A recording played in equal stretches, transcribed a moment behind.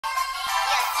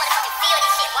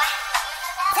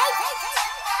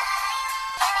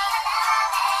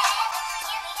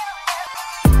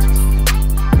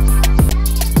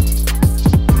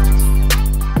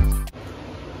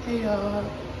Hey y'all,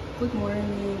 good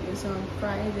morning. It's on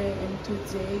Friday and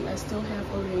today I still have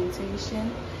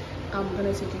orientation. I'm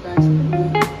gonna take you guys with me.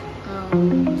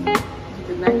 You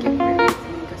did not get ready with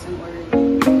me because I'm already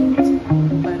late.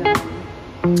 But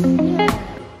yeah.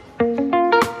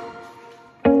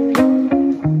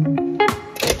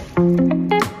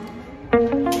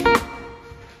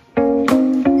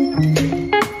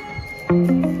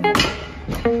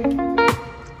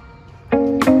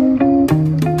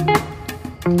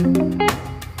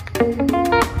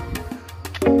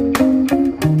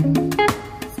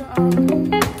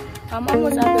 I'm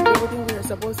almost at the building we were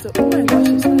supposed to. Oh my gosh,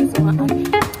 it's funny so hot.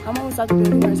 I'm almost at the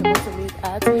building we were supposed to meet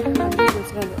at. I'm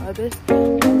just waiting on the others.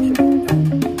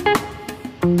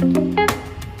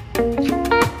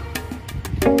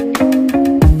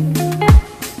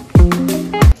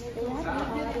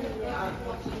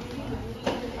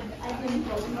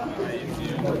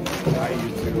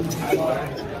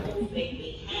 Make me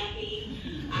happy.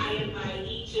 I invite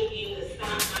each of you to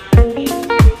stop by the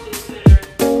Convocation Center.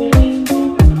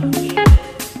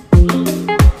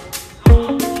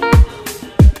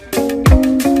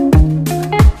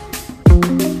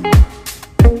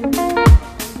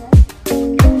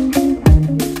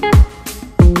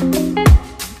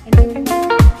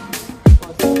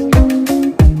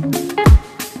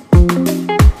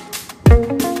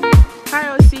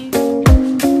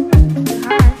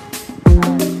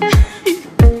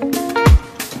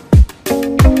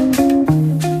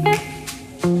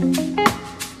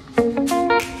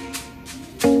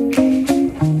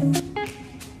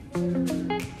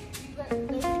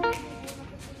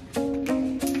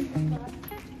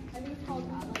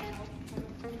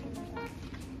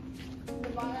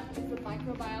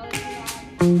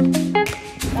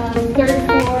 Third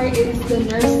floor is the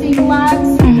nursing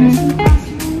labs, nursing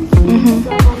classrooms.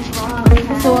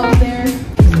 So up there.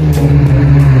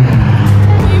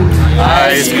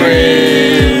 Ice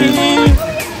cream!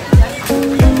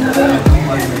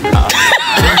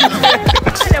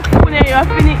 All the food you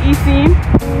finish eating.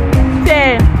 Say,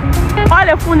 all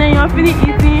the food you finish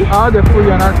eating. All the food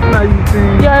you're not eating.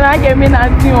 You're not giving me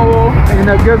nothing. You're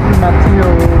not giving me nothing.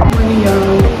 Good morning,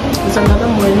 y'all. It's another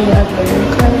morning at the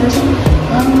college.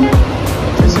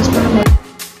 This is pretty much.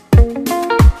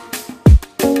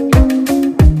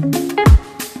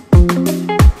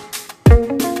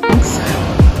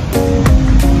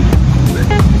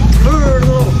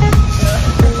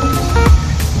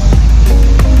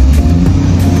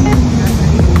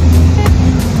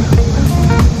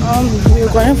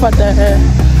 We're going for the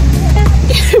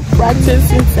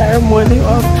practicing ceremony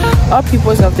of all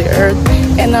peoples of the earth,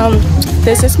 and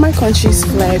this is my country's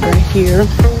flag right here,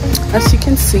 as you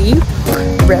can see,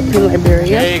 repping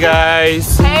Liberia. Hey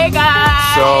guys! Hey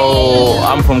guys! So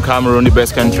I'm from Cameroon, the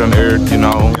best country on earth, you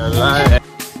know.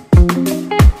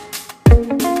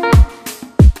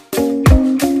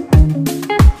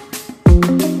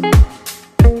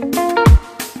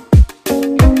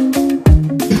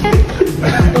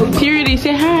 Purity,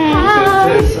 say hi.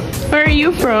 Where are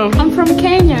you from? I'm from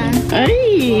Kenya.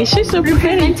 Hey, she's so pretty.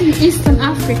 Representing Eastern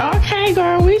Africa. Okay,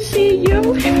 girl, we see you.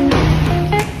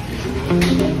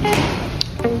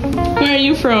 Where are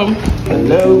you from?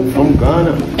 Hello, from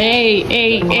Ghana.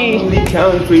 Hey. Only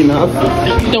country in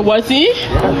Africa. The what's it?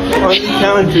 Only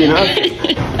country in Africa.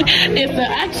 It's the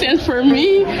accent for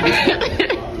me.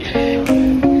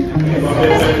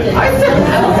 I said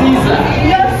Aziza.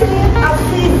 You're saying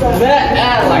Aziza. That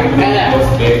ass like that.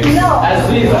 No.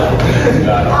 Aziza.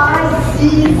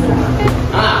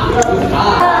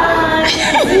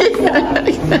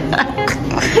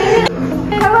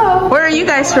 Hello. Where are you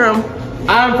guys from?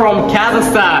 I'm from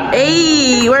Kazakhstan.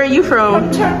 Hey, where are you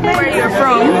from? Where are you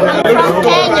from? I'm from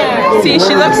Kenya. See,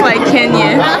 she looks like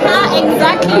Kenya.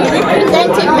 Exactly.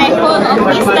 Representing the whole of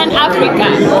Eastern Africa.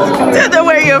 Tell them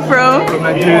where you're from. From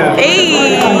Nigeria. Hey.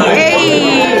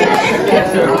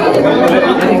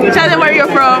 Tell them where you're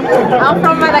from. I'm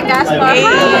from Madagascar.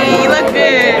 Hey, you look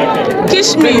good.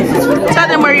 Kiss me. Tell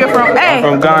them where you're from. Hey.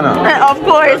 From Ghana. Of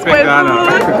course, From Ghana.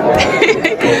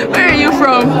 Where are you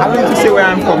from? I need to say where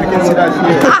I'm from. You can see that here.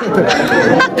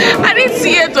 I didn't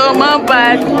see it on my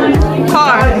bad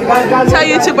car. Tell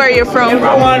YouTube where you're from.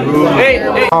 Hey.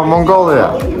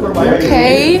 Mongolia.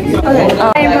 Okay.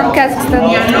 I'm from Kazakhstan.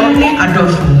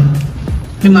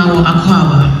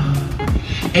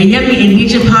 And yet, we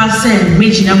engage a person,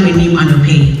 reaching out with him and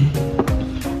pay.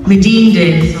 Medine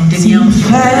de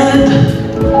faible,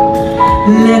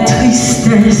 la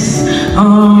tristesse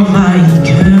envahit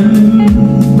cœur.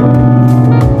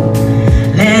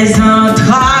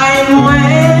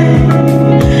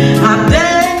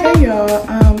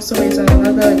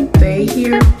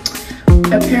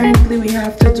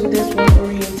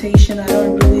 convocation. I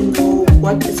don't really know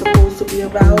what it's supposed to be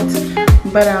about,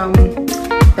 but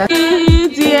that's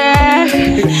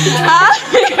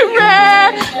happy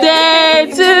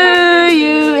birthday to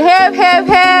you. Hip hip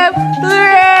hip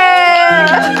hooray!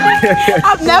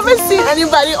 I've never seen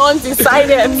anybody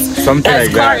undecided. Something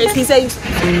like that. He says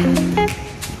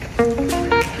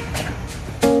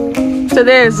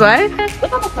today is what?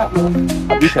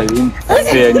 I wish I didn't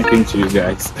say anything to you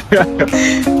guys.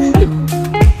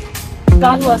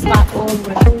 God was not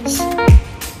over.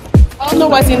 I don't know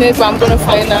what's in it, but I'm gonna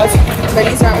find out. But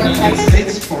these are my United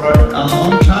States for a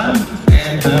long time,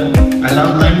 and I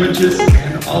love languages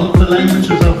and all of the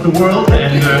languages of the world,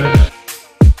 and